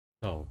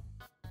So,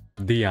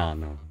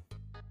 DIANO.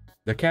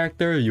 The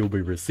character you'll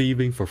be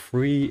receiving for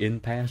free in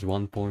patch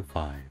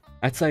 1.5.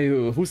 I'd say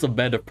who's a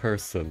better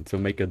person to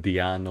make a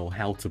DIANO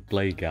how to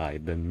play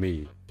guide than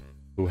me,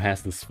 who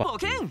has this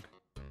fucking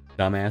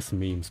dumbass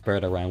meme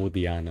spread around with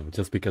DIANO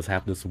just because I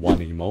have this one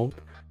emote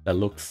that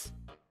looks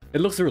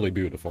really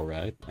beautiful,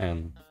 right?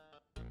 And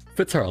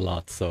fits her a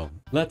lot, so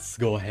let's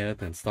go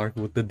ahead and start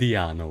with the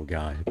DIANO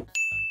guide.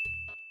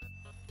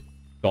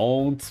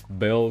 Don't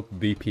build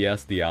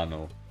DPS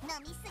DIANO.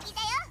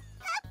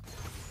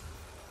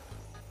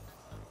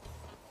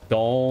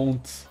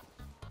 Don't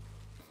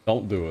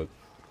do it.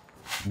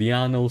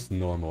 DIANO's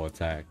normal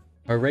attack.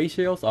 Her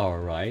ratios are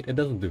alright, it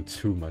doesn't do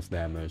too much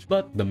damage,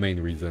 but the main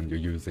reason you're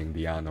using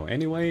DIANO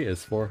anyway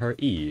is for her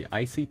E,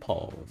 Icy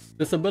Pulse.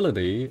 This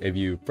ability, if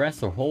you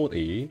press or hold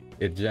E,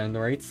 it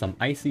generates some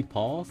Icy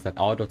Pulse that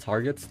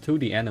auto-targets to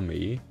the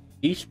enemy.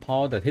 Each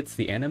paw that hits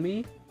the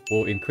enemy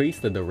will increase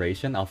the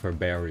duration of her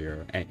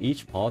barrier, and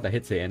each paw that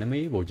hits the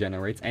enemy will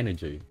generate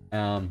energy.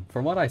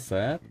 From what I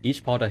said,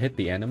 each paw that hit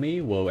the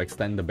enemy will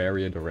extend the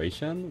barrier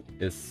duration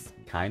is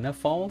kinda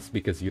false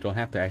because you don't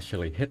have to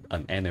actually hit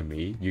an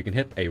enemy. You can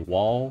hit a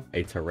wall,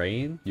 a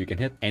terrain, you can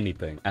hit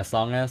anything. As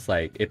long as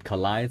like it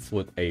collides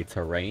with a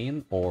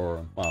terrain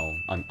or, well,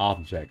 an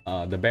object.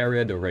 The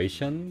barrier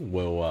duration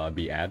will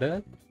be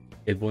added.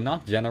 It will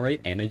not generate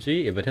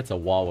energy if it hits a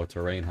wall or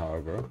terrain,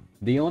 however.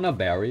 Diona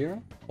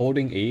barrier,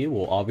 holding E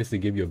will obviously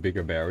give you a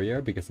bigger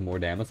barrier because more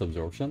damage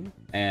absorption.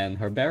 And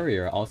her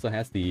barrier also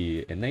has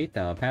the innate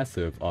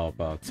passive of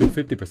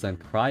 250%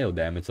 cryo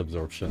damage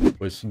absorption,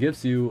 which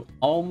gives you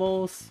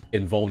almost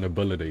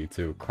invulnerability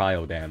to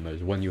cryo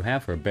damage when you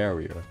have her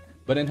barrier.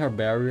 But then her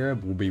barrier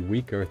will be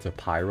weaker to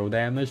pyro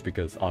damage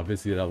because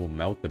obviously that will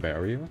melt the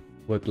barrier.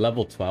 With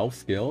level 12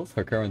 skills,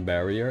 her current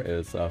barrier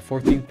is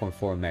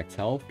 14.4 max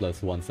health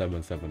plus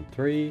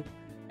 1773,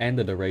 and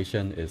the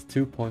duration is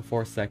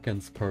 2.4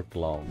 seconds per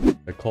claw.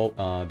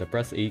 The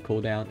press E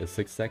cooldown is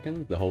 6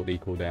 seconds, the hold E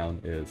cooldown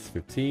is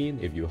 15.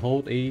 If you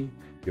hold E,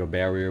 your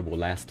barrier will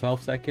last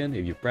 12 seconds.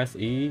 If you press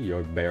E,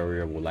 your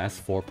barrier will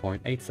last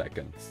 4.8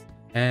 seconds.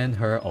 And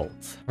her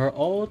ult. Her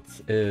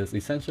ult is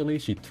essentially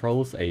she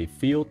throws a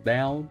field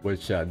down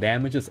which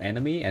damages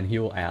enemy and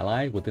heal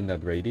ally within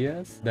that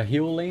radius. The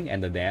healing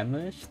and the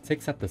damage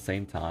ticks at the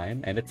same time,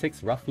 and it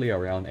ticks roughly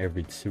around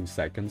every 2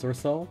 seconds or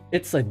so.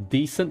 It's a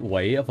decent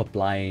way of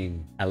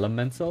applying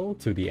elemental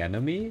to the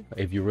enemy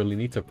if you really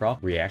need to proc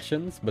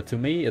reactions, but to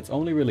me it's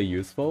only really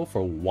useful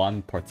for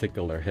one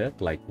particular hit,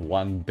 like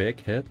one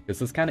big hit.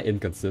 This is kind of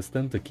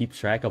inconsistent to keep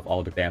track of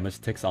all the damage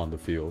ticks on the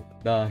field.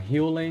 The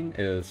healing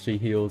is she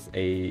heals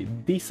a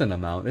decent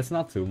amount. It's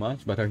not too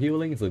much, but her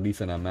healing is a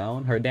decent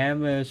amount. Her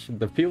damage,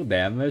 the field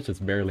damage is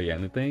barely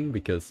anything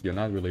because you're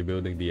not really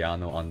building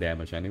DIANO on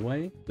damage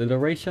anyway. The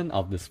duration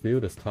of this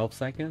field is 12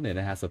 seconds and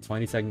it has a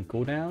 20-second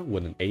cooldown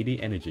with an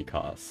 80 energy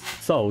cost.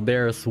 So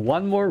there's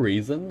one more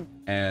reason,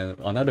 and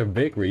another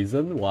big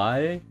reason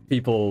why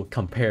people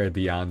compare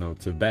DIANO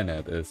to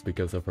Bennett is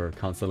because of her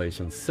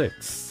Constellation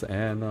 6.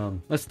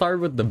 And let's start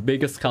with the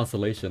biggest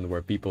constellation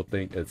where people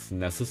think it's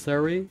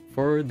necessary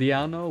for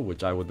DIANO,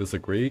 which I would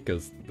disagree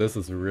because this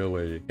is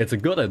really, it's a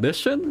good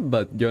addition,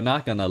 but you're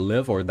not gonna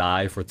live or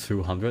die for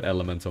 200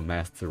 elemental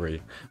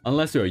mastery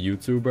unless you're a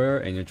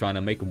YouTuber and you're trying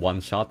to make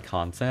one-shot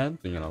content,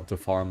 you know, to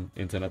farm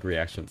internet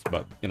reactions.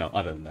 But you know,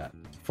 other than that,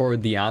 for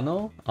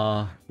DIANO,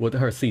 with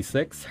her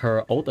C6,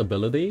 her ult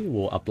ability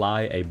will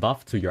apply a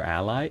buff to your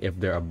ally if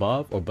they're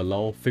above or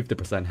below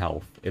 50%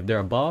 health. If they're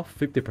above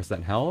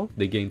 50% health,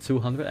 they gain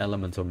 200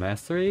 elemental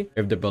mastery.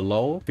 If they're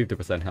below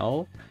 50%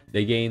 health,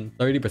 they gain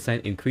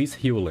 30% increased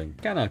healing.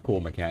 Kinda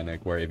cool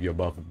mechanic where if you're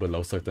above or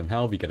below certain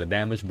health, you get a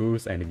damage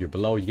boost, and if you're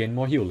below, you gain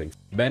more healing.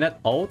 Bennett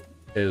ult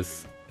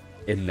is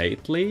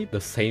innately the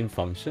same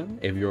function.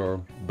 If you're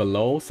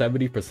below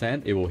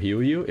 70%, it will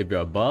heal you. If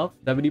you're above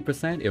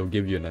 70%, it will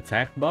give you an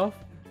attack buff,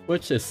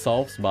 which is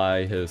solved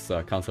by his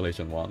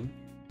Constellation 1.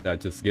 That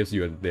just gives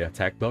you the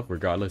attack buff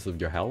regardless of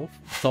your health.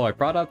 So I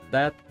brought up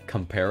that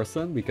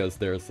comparison because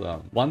there's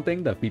one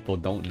thing that people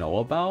don't know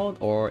about,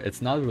 or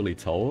it's not really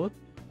told.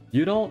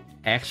 You don't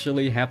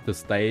actually have to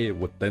stay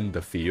within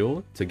the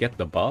field to get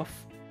the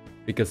buff.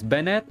 Because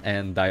Bennett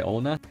and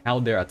Diona, how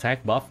their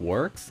attack buff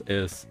works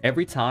is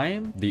every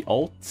time the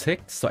ult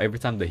ticks, so every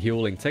time the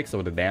healing ticks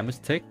or the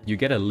damage tick, you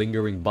get a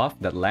lingering buff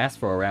that lasts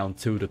for around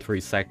 2 to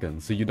 3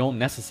 seconds. So you don't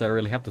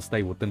necessarily have to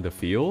stay within the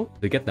field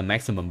to get the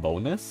maximum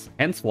bonus.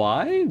 Hence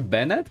why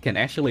Bennett can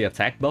actually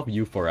attack buff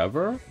you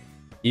forever.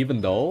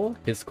 Even though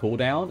his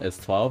cooldown is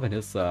 12 and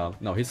his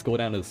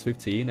cooldown is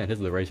 15 and his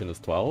duration is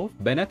 12,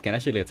 Bennett can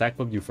actually attack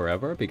buff you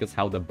forever because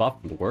how the buff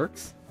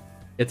works,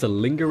 it's a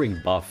lingering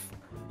buff.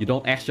 You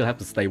don't actually have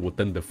to stay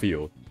within the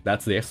field.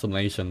 That's the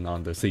explanation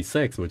on the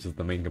C6, which is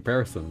the main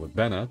comparison with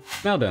Bennett.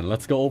 Now then,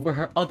 let's go over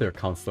her other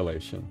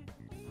constellation.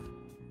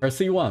 Her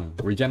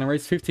C1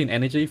 regenerates 15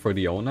 energy for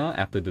Diona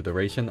after the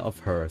duration of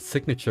her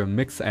signature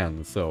mix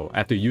ends. So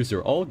after you use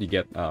your ult, you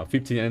get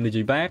 15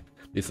 energy back.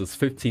 This is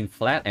 15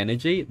 flat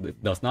energy.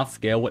 It does not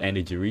scale with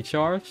energy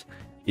recharge.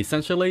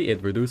 Essentially,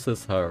 it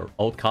reduces her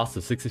ult cost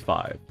to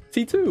 65.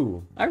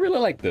 C2, I really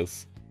like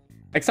this.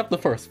 Except the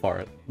first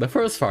part. The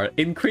first part,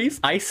 increase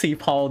icy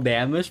pole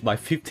damage by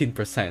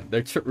 15%.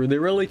 They're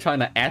really trying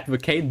to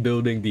advocate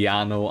building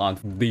Diano on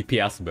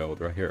DPS build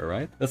right here,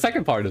 right? The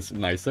second part is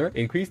nicer.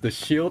 Increase the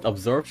shield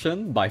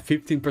absorption by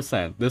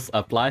 15%. This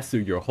applies to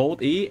your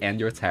hold E and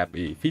your tap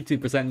E.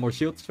 15% more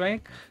shield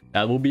strength.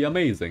 That will be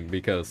amazing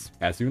because,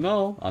 as you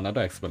know,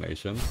 another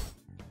explanation.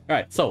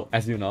 Alright, so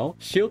as you know,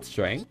 shield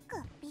strength.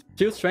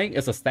 Shield strength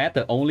is a stat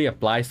that only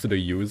applies to the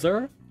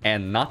user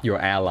and not your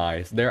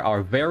allies. There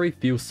are very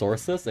few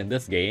sources in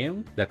this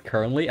game that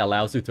currently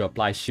allows you to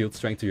apply shield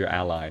strength to your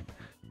ally.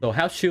 So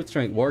how shield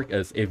strength works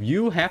is if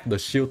you have the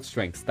shield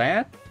strength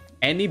stat,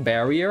 any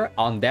barrier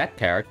on that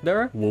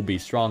character will be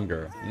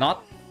stronger,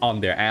 not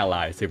on their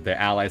allies if their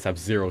allies have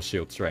 0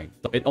 shield strength.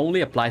 So it only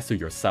applies to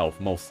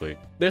yourself mostly.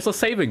 There's a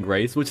saving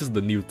grace, which is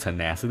the new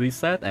tenacity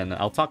set, and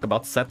I'll talk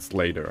about sets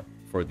later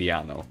for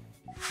Diano.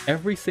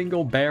 Every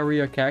single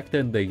barrier character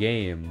in the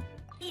game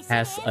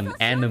has an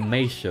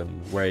animation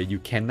where you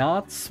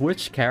cannot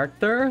switch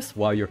characters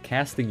while you're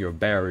casting your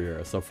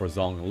barrier. So for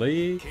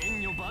Zhongli,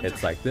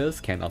 it's like this,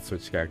 cannot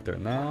switch character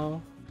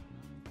now.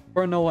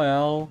 For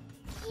Noelle,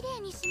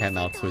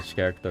 cannot switch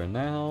character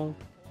now.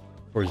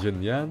 For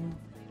Jinyan.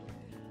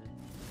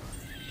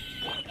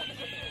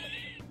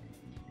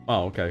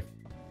 Oh, okay.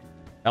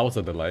 That was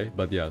a delay,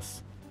 but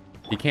yes.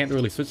 You can't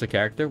really switch a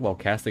character while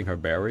casting her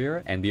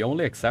barrier, and the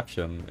only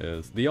exception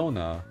is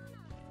Diona.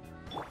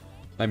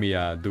 Let me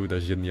do the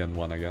Jinyan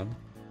one again.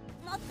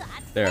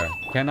 There,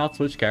 cannot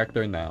switch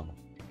character now.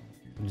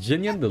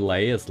 Jinyan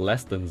delay is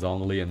less than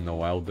Zhongli and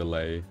Noelle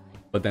delay,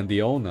 but then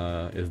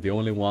Diona is the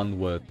only one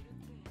with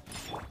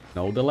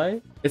no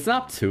delay. It's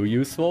not too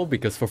useful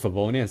because for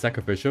Favonia and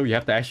Sacrificial, you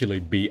have to actually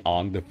be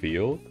on the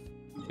field.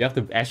 You have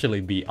to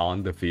actually be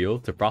on the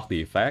field to proc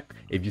the effect.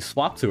 If you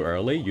swap too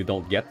early, you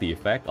don't get the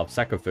effect of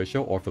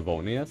Sacrificial or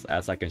Favonius,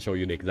 as I can show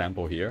you the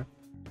example here.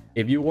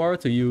 If you were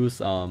to use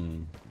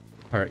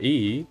her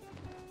E,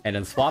 and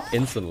then swap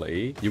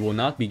instantly, you will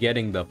not be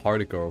getting the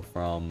particle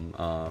from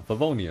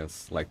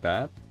Favonius like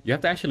that. You have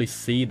to actually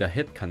see the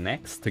hit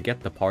connects to get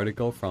the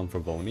particle from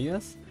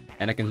Favonius.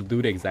 And I can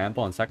do the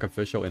example on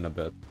Sacrificial in a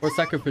bit. For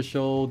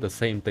Sacrificial, the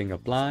same thing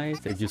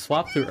applies. If you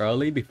swap too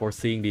early before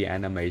seeing the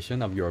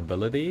animation of your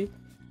ability,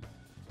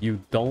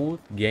 you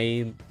don't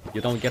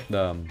get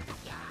the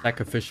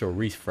Sacrificial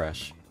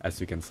refresh.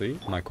 As you can see,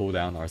 my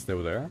cooldown are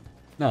still there.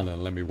 Now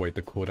then, let me wait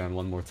the cooldown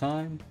one more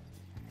time.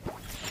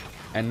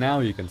 And now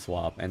you can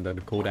swap, and then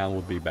the cooldown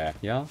will be back,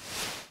 yeah?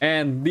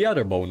 And the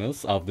other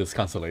bonus of this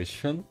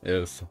constellation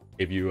is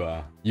if you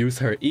use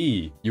her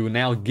E, you will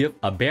now give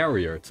a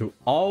barrier to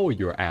all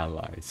your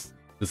allies.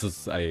 This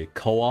is a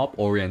co-op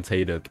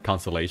orientated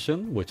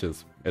constellation, which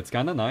is, it's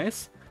kinda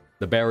nice.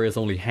 The barrier is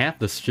only half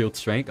the shield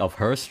strength of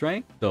her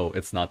strength, so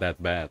it's not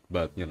that bad,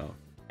 but you know.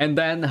 And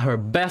then her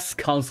best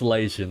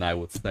constellation, I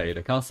would say,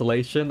 the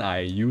constellation I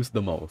use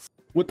the most.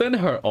 Within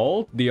her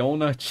ult,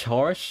 Diona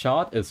charge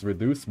shot is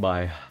reduced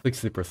by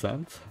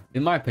 60%.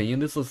 In my opinion,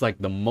 this is like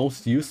the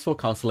most useful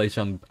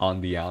constellation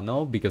on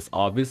Diano because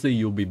obviously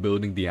you'll be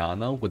building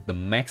Diano with the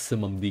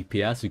maximum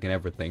DPS you can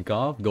ever think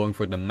of, going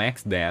for the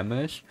max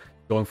damage,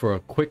 going for a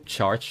quick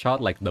charge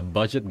shot like the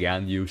budget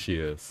Ganyu she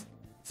is.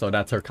 So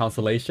that's her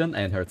constellation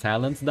and her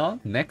talents done.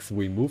 Next,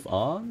 we move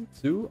on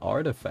to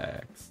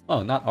artifacts.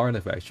 Oh, not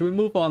artifacts. Should we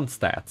move on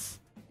stats?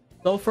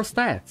 So for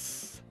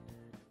stats,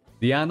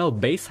 Diano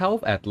base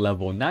health at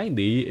level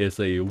 90 is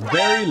a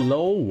very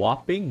low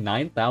whopping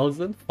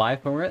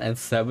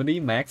 9,570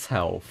 max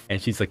health.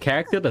 And she's a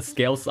character that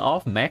scales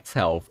off max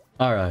health.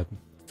 Alright,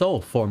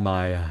 so for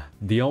my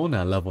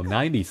Diona level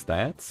 90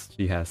 stats,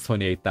 she has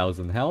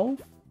 28,000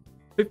 health,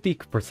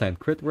 50%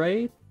 crit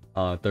rate,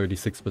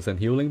 36%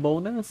 healing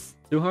bonus,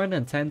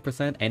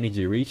 210%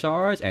 energy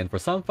recharge, and for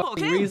some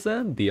fucking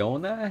reason,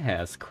 Diona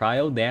has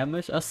cryo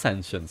damage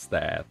ascension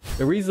stat.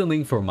 The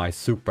reasoning for my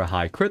super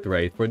high crit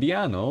rate for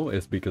Diano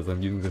is because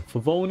I'm using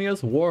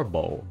Favonius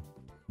Warbow.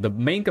 The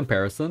main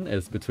comparison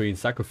is between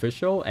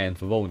Sacrificial and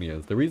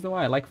Favonius. The reason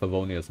why I like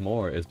Favonius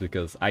more is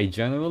because I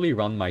generally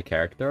run my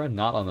character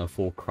not on a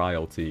full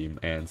cryo team,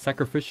 and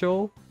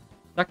Sacrificial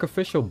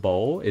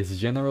bow is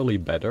generally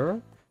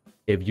better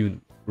if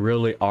you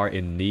really are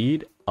in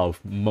need of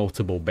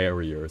multiple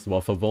barriers,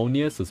 while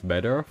Favonius is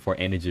better for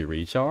energy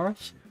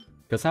recharge.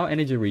 Because how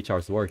energy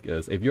recharge work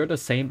is, if you're the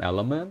same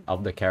element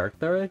of the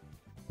character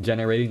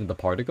generating the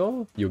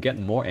particle, you get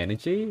more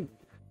energy.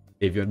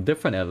 If you're a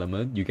different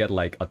element, you get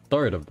like a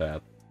third of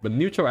that. But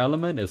neutral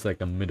element is like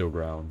a middle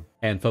ground.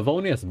 And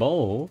Favonius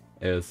bow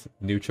is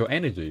neutral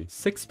energy,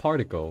 6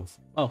 particles.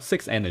 Oh,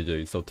 6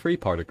 energy, so 3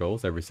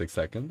 particles every 6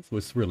 seconds,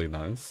 which is really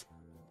nice.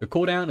 The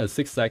cooldown is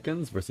 6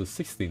 seconds versus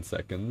 16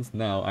 seconds.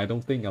 Now, I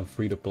don't think I'm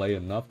free to play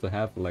enough to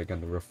have like a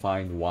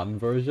refined 1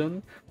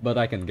 version, but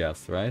I can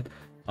guess, right?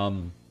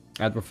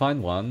 At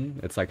refined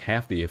 1, it's like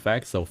half the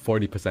effect, so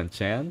 40%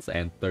 chance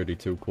and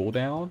 32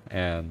 cooldown,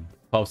 and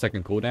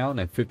 12-second cooldown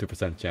and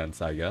 50%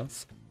 chance, I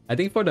guess. I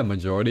think for the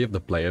majority of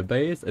the player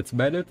base, it's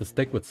better to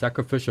stick with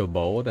Sacrificial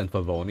Bow than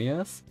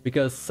Favonius,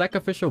 because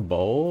Sacrificial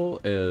Bow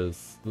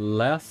is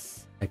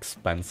less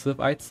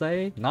expensive, I'd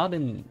say. Not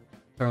in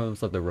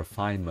terms of the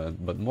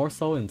refinement, but more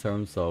so in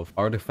terms of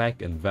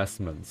artifact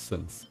investments,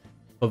 since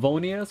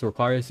Favonius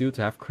requires you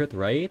to have crit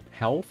rate,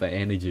 health, and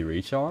energy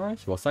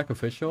recharge, while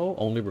Sacrificial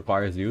only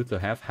requires you to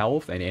have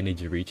health and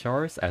energy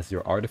recharge as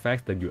your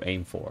artifacts that you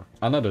aim for.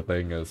 Another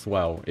thing is,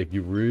 well, if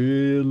you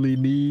really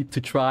need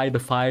to try the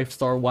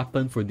 5-star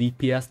weapon for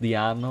DPS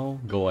Diano,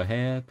 go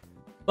ahead.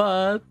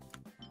 But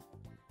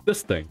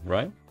this thing,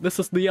 right? This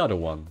is the other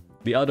one.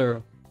 The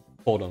other,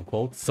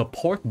 quote-unquote,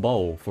 support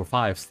bow for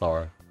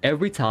 5-star.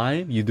 Every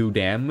time you do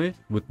damage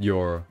with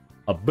your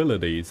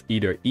abilities,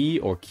 either E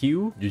or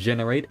Q, you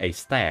generate a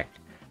stack.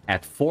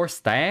 At 4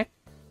 stack,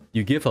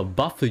 you give a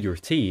buff to your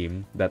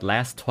team that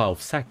lasts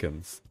 12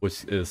 seconds,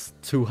 which is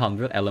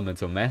 200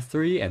 elemental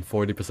mastery and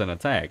 40%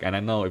 attack. And I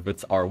know if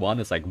it's R1,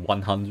 it's like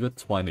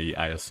 120,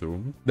 I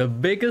assume. The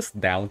biggest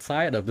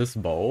downside of this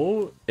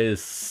bow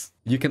is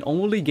you can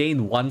only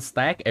gain 1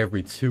 stack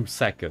every 2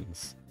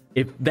 seconds.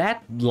 If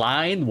that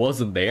line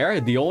wasn't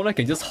there, Diona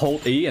can just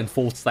hold E and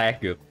full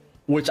stack it.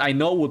 Which I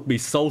know would be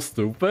so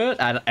stupid,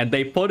 and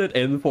they put it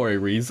in for a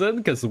reason,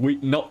 because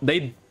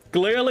they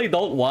clearly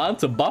don't want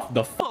to buff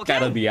the fuck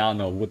out of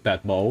Diano with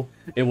that bow.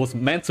 It was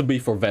meant to be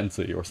for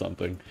Venti or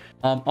something.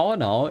 All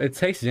in all, it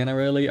takes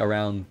generally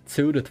around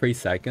 2 to 3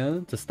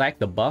 seconds to stack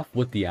the buff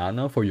with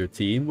Diano for your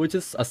team, which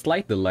is a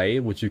slight delay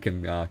which you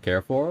can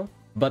care for.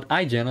 But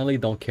I generally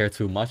don't care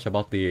too much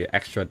about the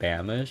extra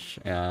damage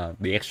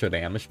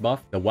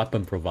buff the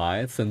weapon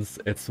provides, since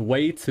it's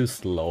way too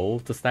slow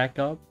to stack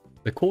up.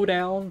 The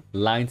cooldown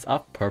lines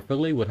up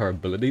perfectly with her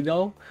ability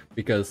though,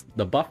 because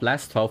the buff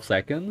lasts 12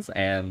 seconds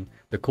and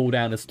the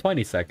cooldown is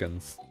 20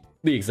 seconds.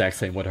 The exact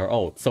same with her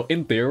ult. So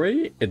in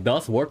theory, it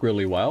does work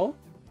really well,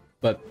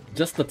 but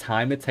just the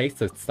time it takes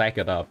to stack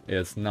it up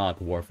is not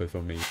worth it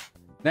for me.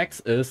 Next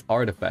is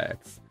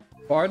artifacts.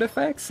 For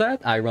artifact set,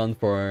 I run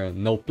for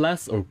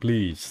Noblesse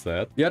Oblige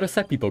set. The other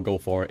set people go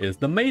for is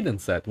the Maiden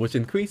set, which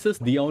increases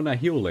Diona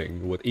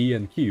healing with E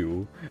and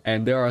Q.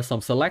 And there are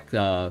some select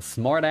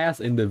smart-ass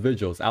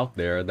individuals out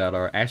there that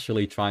are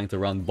actually trying to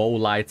run Bow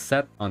Light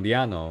set on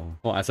Diano.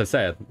 Well, as I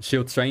said,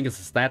 Shield Strength is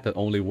a stat that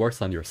only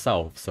works on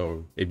yourself,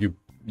 so if you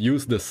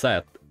use this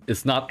set,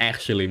 it's not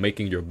actually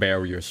making your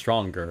barrier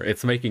stronger.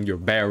 It's making your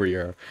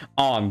barrier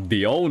on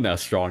Diona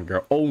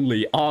stronger.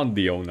 Only on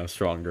Diona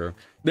stronger.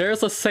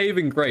 There's a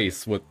saving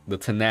grace with the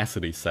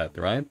Tenacity set,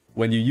 right?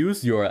 When you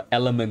use your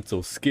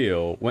elemental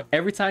skill,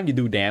 every time you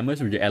do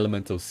damage with your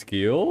elemental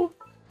skill,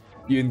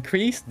 you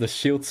increase the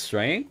shield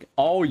strength,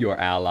 all your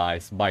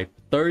allies, by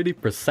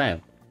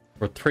 30%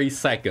 for 3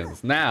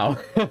 seconds. Now,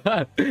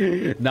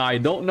 now I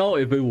don't know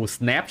if it will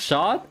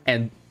snapshot,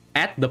 and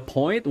at the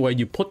point where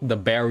you put the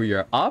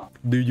barrier up,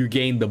 do you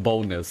gain the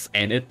bonus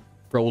and it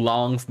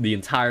prolongs the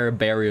entire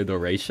barrier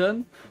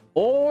duration,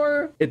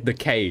 or it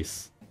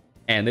decays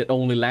and it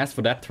only lasts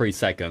for that 3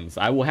 seconds.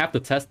 I will have to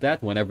test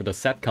that whenever the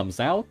set comes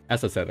out.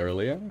 As I said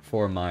earlier,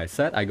 for my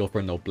set, I go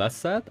for Noblesse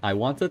set. I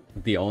wanted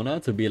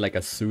Diona to be like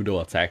a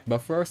pseudo attack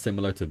buffer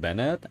similar to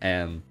Bennett,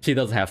 and she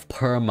doesn't have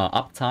perma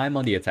uptime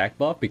on the attack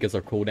buff because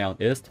her cooldown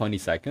is 20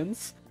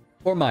 seconds.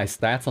 For my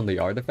stats on the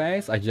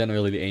artifacts, I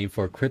generally aim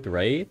for crit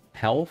rate,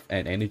 health,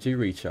 and energy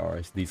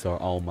recharge. These are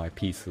all my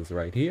pieces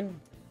right here.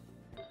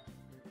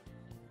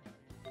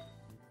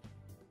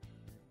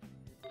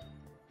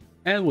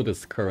 And with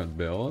this current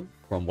build,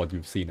 from what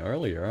you've seen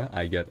earlier,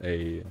 I get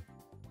a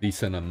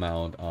decent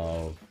amount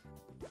of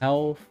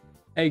health,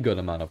 a good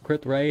amount of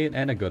crit rate,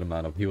 and a good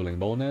amount of healing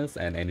bonus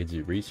and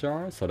energy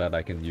recharge so that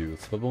I can use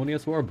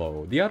Favonius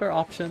Warbow. The other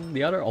option,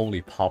 the other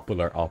only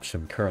popular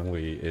option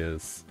currently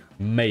is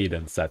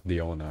Maiden set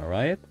Diona,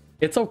 right?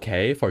 It's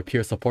okay for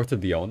pure support to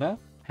Diona.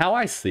 How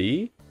I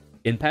see,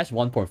 in patch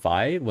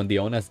 1.5, when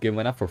Diona is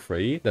given up for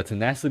free, the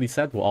Tenacity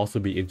set will also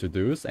be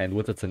introduced, and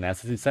with the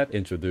Tenacity set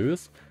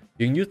introduced,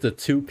 you can use the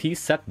 2-piece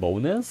set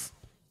bonus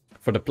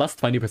for the plus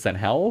 20%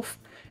 health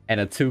and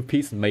a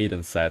 2-piece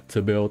Maiden set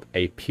to build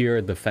a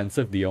pure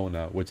defensive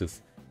Diona, which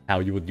is how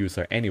you would use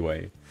her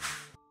anyway.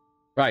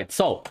 Right,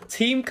 so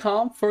team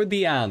comp for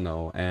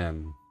Diano,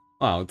 and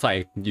well, it's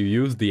like you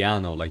use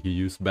Diano like you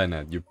use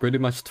Bennett. You pretty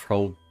much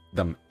throw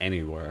them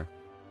anywhere.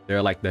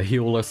 They're like the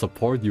healer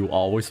support you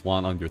always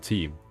want on your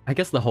team. I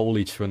guess the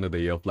holy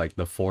trinity of like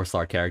the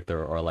 4-star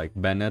character are like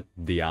Bennett,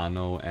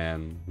 Diano,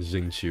 and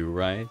Xingqiu,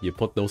 right? You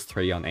put those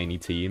 3 on any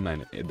team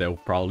and they'll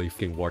probably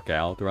fucking work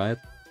out, right?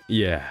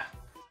 Yeah.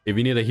 If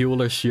you need a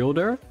healer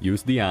shielder,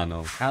 use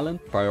Diano.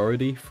 Talent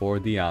priority for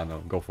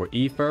Diano. Go for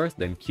E first,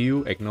 then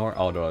Q, ignore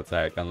auto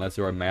attack, unless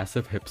you're a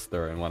massive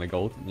hipster and want to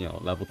go, you know,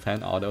 level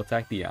 10 auto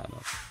attack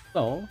Diano.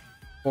 So,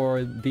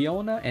 for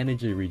Diona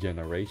energy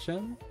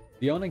regeneration,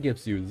 Diona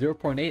gives you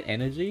 0.8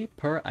 energy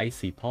per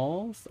icy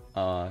pulse,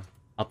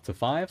 up to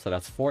 5, so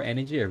that's 4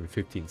 energy every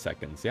 15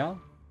 seconds, yeah?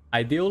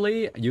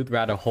 Ideally, you'd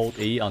rather hold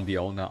E on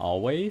Diona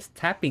always,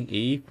 tapping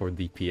E for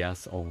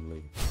DPS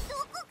only.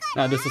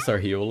 Now this is her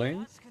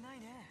healing.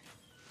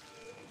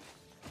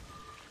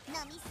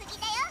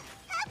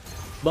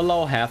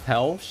 Below half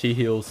health, she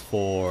heals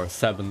for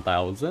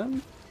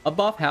 7,000.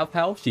 Above half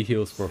health, she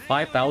heals for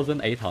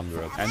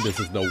 5,800. And this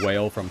is the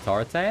whale from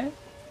Tartaglia.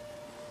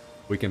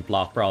 We can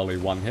block probably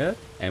one hit,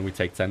 and we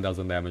take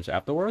 10,000 damage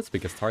afterwards,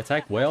 because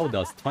Tartaglia whale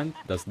does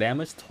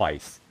damage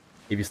twice.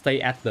 If you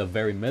stay at the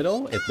very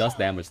middle, it does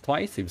damage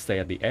twice. If you stay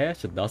at the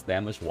edge, it does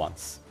damage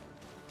once.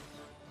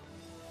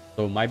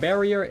 So my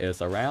barrier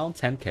is around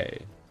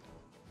 10k.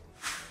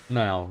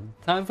 Now,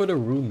 time for the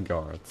rune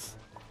guards.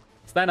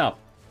 Stand up.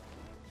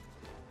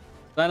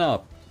 Stand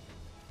up.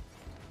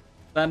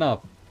 Stand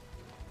up.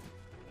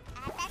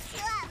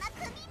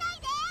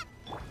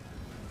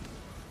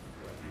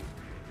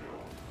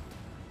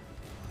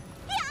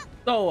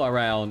 So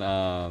around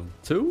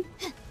 3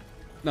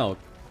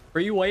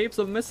 waves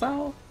of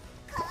missile.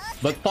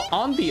 But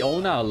on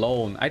Diona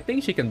alone, I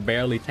think she can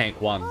barely tank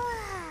one.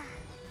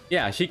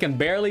 Yeah, she can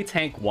barely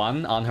tank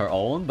one on her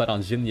own, but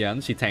on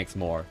Xinyan she tanks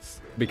more.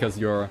 Because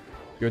your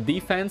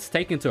defense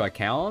take into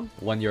account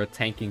when you're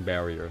tanking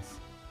barriers.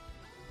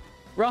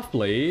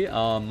 Roughly,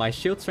 my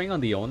shield string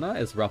on Diona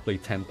is roughly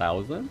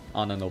 10,000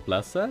 on a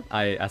noblesse set.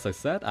 As I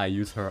said, I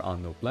use her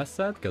on noblesse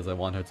set because I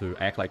want her to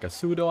act like a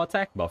pseudo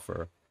attack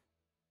buffer.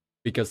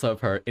 Because of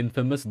her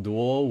infamous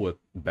duel with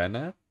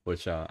Bennett,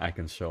 which I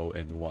can show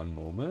in one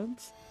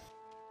moment.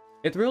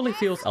 It really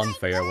feels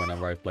unfair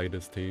whenever I play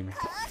this team.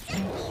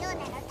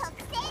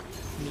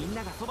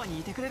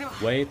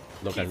 Wait,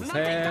 look at his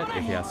head.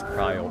 If he has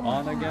cryo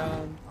on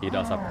again. He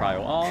does have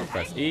cryo on.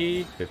 Press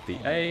E.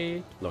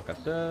 58. Look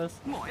at this.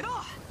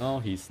 No,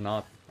 he's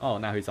not. Oh,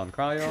 now he's on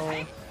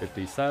cryo.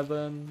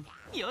 57.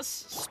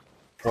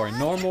 For a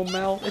normal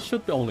melt, it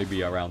should only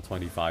be around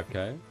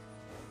 25k.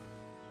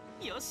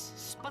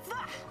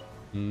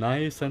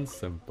 Nice and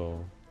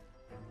simple.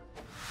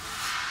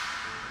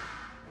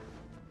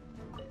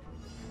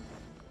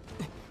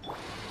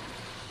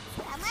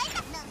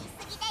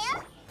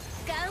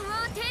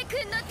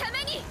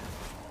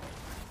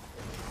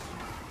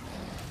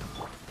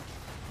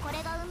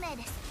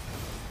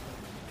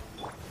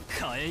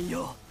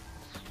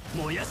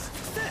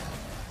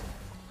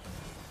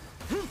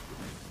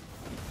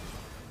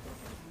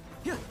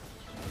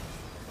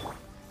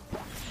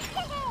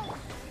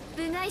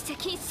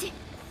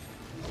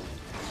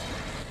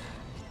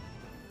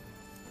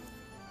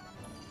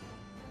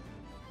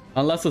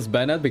 Unless it's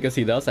Bennett because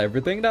he does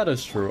everything, that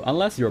is true.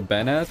 Unless you're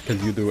Bennett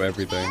because you do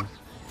everything.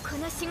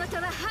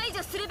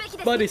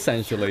 But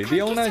essentially,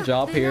 the only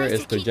job here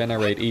is to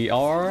generate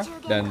ER,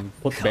 then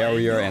put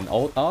barrier and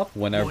ult up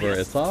whenever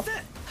it's up,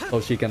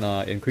 so she can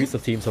increase the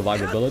team's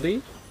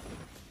survivability.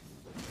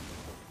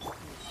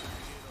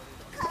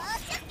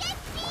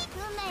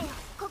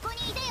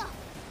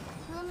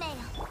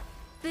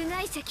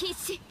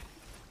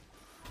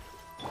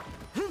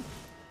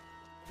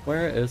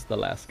 Where is the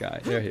last guy?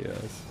 There he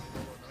is.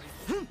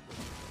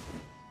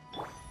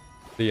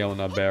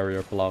 Diona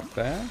barrier block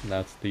there.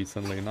 That's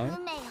decently nice.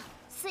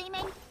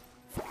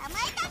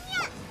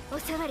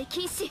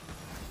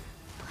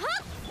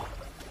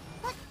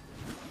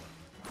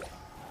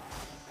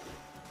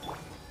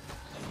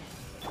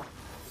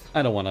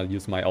 I don't want to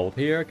use my ult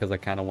here because I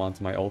kind of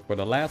want my ult for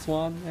the last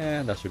one,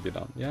 and that should be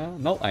done. Yeah,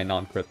 no, I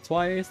non-crit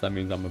twice. That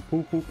means I'm a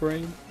poo-poo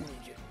brain.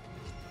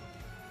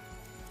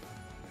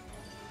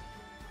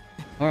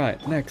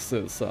 Alright, next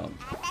is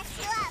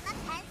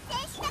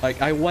like,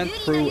 I went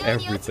through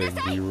everything,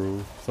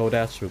 Biru, so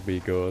that should be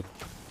good.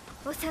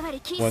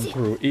 Went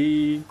through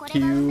E,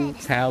 Q,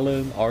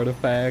 talent,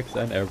 artifacts,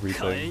 and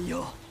everything.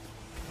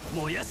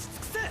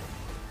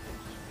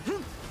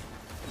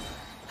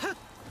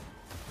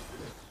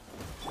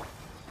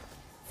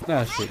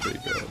 That should be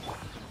good.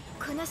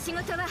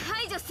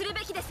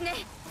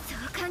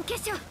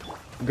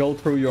 Go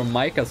through your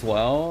mic as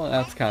well?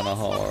 That's kinda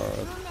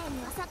hard.